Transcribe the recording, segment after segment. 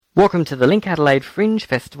Welcome to the LinkAdelaide Fringe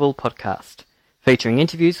Festival podcast, featuring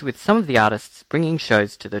interviews with some of the artists bringing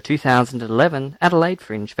shows to the 2011 Adelaide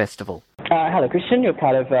Fringe Festival. Hello, Christian. You're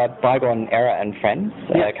part of Bygone Error and Friends,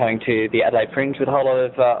 coming to the Adelaide Fringe with a whole lot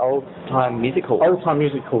of old-time music halls. Old-time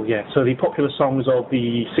music hall, yeah. So the popular songs of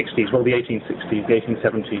the 60s, well, the 1860s, the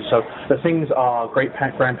 1870s. So the things our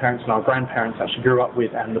great-grandparents and our grandparents actually grew up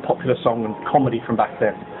with, and the popular song and comedy from back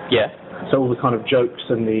then. Yeah. So all the kind of jokes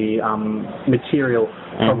and the material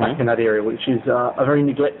from back in that era, which is a very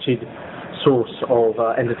neglected source of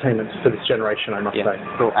entertainment for this generation, I must say.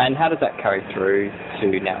 Cool. And how does that carry through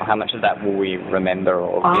to now? How much of that will we remember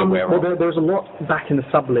or be aware of? Well, there's a lot back in the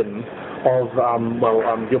sublim of,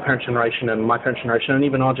 your parents' generation and my parents' generation, and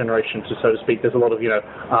even our generation, so to speak. There's a lot of,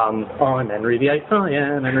 I'm Henry VIII, I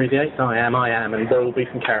am Henry VIII, I am, and boiled beef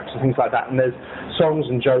and carrots and things like that. And there's songs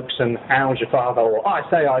and jokes and how's your father, or I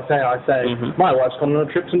say, my wife's gone on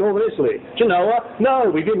a trip to northern Italy. Do you know her? No,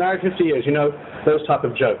 we've been married 50 years, those type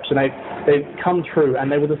of jokes. And they've come through,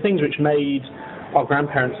 and they were the things which made our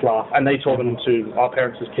grandparents laugh, and they told them to our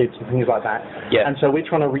parents as kids and things like that. Yeah. And so we're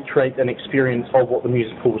trying to recreate an experience of what the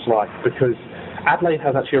music hall was like, because Adelaide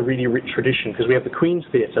has actually a really rich tradition, because we have the Queen's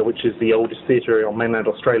Theatre, which is the oldest theatre on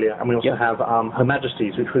mainland Australia, and we also have Her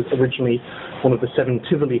Majesty's, which was originally one of the 7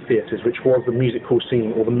 Tivoli theatres, which was the music hall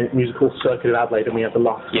scene, or the music hall circuit of Adelaide, and we have the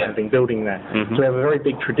last standing building there. So we have a very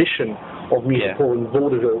big tradition of music hall and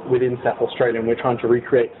vaudeville within South Australia, and we're trying to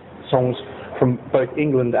recreate songs from both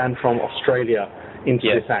England and from Australia into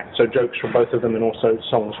this act. So jokes from both of them and also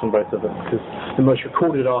songs from both of them. Because the most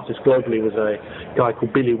recorded artist globally was a guy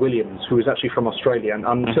called Billy Williams, who was actually from Australia. And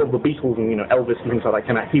until the Beatles and Elvis and things like that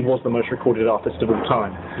came out, he was the most recorded artist of all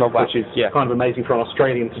time, which is kind of amazing for an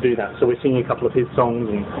Australian to do that. So we're singing a couple of his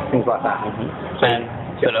songs and things like that.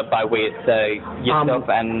 Sort of by we, it's yourself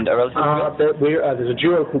and a relative? There's a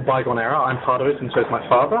duo called Bygone Error. I'm part of it, and so is my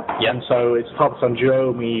father. And so it's father-son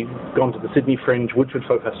duo. We've gone to the Sydney Fringe, Woodford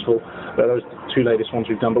Folk Festival. Those are the 2 latest ones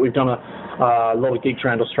we've done. But we've done a lot of gigs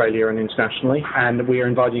around Australia and internationally. And we are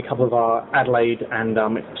inviting a couple of our Adelaide and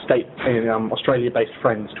Australia-based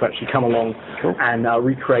friends to actually come along and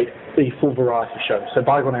recreate the full variety show. So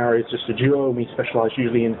Bygone Error is just a duo, and we specialise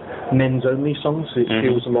usually in men's-only songs. It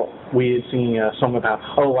feels a lot weird singing a song about,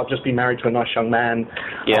 I've just been married to a nice young man,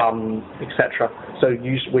 etc. So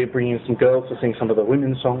we're bringing in some girls to sing some of the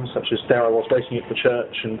women's songs, such as There I Was Waiting at the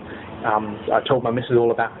Church, and I Told My Missus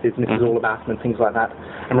All About It, Missus All About It, and things like that.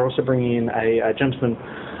 And we're also bringing in a gentleman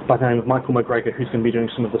by the name of Michael McGregor, who's going to be doing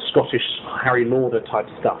some of the Scottish Harry Lauder type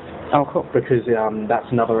stuff. Oh, cool. Because that's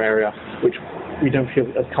another area which we don't feel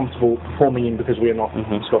as comfortable performing in, because we are not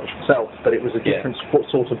Scottish ourselves, but it was a different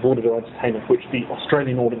sort of vaudeville entertainment which the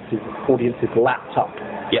Australian audiences lapped up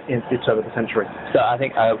over the century. So I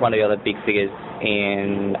think one of the other big figures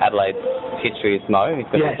in Adelaide's history is Mo. He's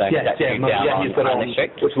got his own statue down he's got on the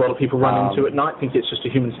street, which a lot of people run into at night, think it's just a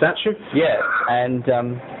human statue. Yeah, and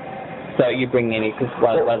so you bring in, because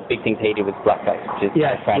one of the big things he did was blackface, which is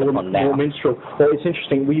frowned upon now. Minstrel. Well, it's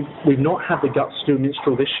interesting. We've not had the guts to do a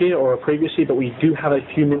minstrel this year or previously, but we do have a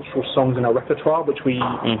few minstrel songs in our repertoire, which we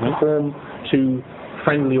perform to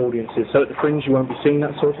friendly audiences. So at the Fringe, you won't be seeing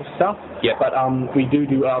that sort of stuff. Yeah. But we do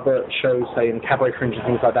other shows, say in Cabaret Fringe and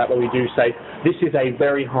things like that, where we do say, this is a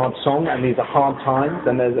very hard song, and these are hard times.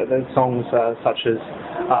 And there's songs such as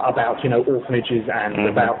about orphanages and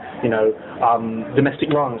about domestic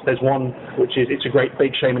violence. There's one which is, it's a great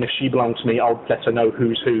big shame, and if she belonged to me, I'll let her know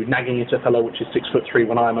who's who. Nagging at a fellow which is 6'3"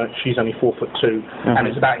 when she's only 4'2", and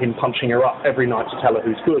it's about him punching her up every night to tell her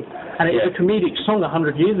who's good. And it's a comedic song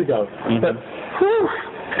 100 years ago, but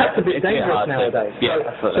that's a bit dangerous nowadays.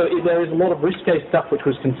 So there is a lot of risque stuff which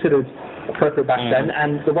was considered appropriate back then,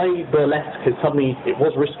 and the way burlesque has suddenly, it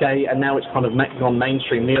was risque, and now it's kind of gone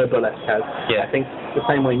mainstream, neo-burlesque has. I think the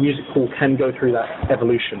same way music hall can go through that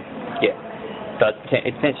evolution. But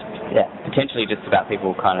it's potentially just about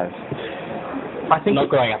people kind of not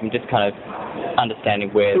growing up and just kind of understanding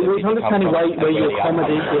where it's understanding where your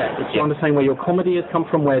comedy, understanding where your comedy has come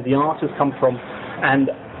from, where the art has come from, and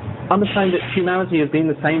understanding that humanity has been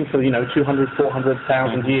the same for 200,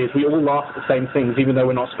 400,000 years. We all laugh at the same things, even though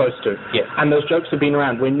we're not supposed to. And those jokes have been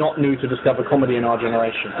around. We're not new to discover comedy in our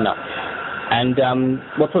generation. No. And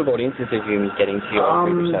what sort of audiences have you been getting to your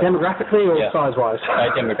demographically or size-wise?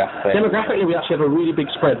 Demographically. Demographically, we actually have a really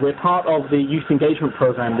big spread. We're part of the youth engagement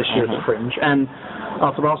program this year at the Fringe, and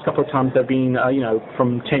for the last couple of times they've been,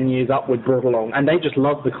 from 10 years upward brought along, and they just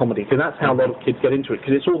love the comedy, because that's how a lot of kids get into it,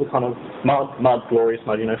 because it's all the kind of mud, glorious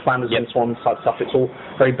mud, Flanders and Swans type stuff. It's all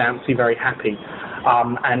very bouncy, very happy.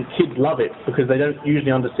 And kids love it, because they don't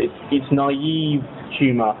usually understand. It's naive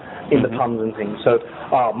humour in the puns and things. So,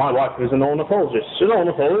 my wife is an ornithologist. She's an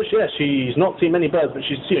ornithologist, yes, she's not seen many birds, but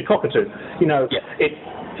she's seen a cockatoo. You know, it's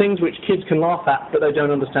things which kids can laugh at, but they don't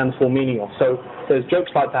understand the full meaning of. So there's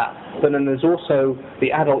jokes like that, but then there's also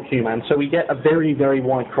the adult humour, and so we get a very, very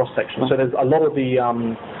wide cross-section. So there's a lot of the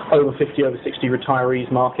over 50, over 60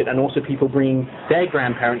 retirees market, and also people bringing their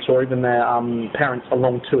grandparents or even their parents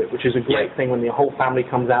along to it, which is a great thing when the whole family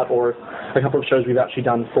comes out, or a couple of shows we've actually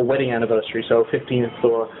done for wedding anniversary, so 15th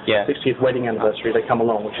or 60th wedding anniversary, they come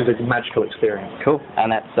along, which is a magical experience. Cool.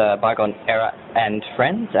 And that's Bygone Error and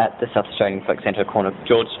Friends at the South Australian Folk Centre, corner of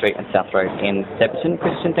George Street and South Road in Shepparton.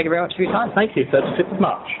 Christian, thank you very much for your time. Thank you. 35th of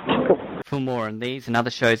March. Cool. For more on these and other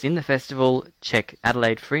shows in the festival, check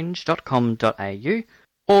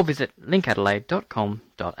adelaidefringe.com.au or visit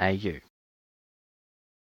linkadelaide.com.au.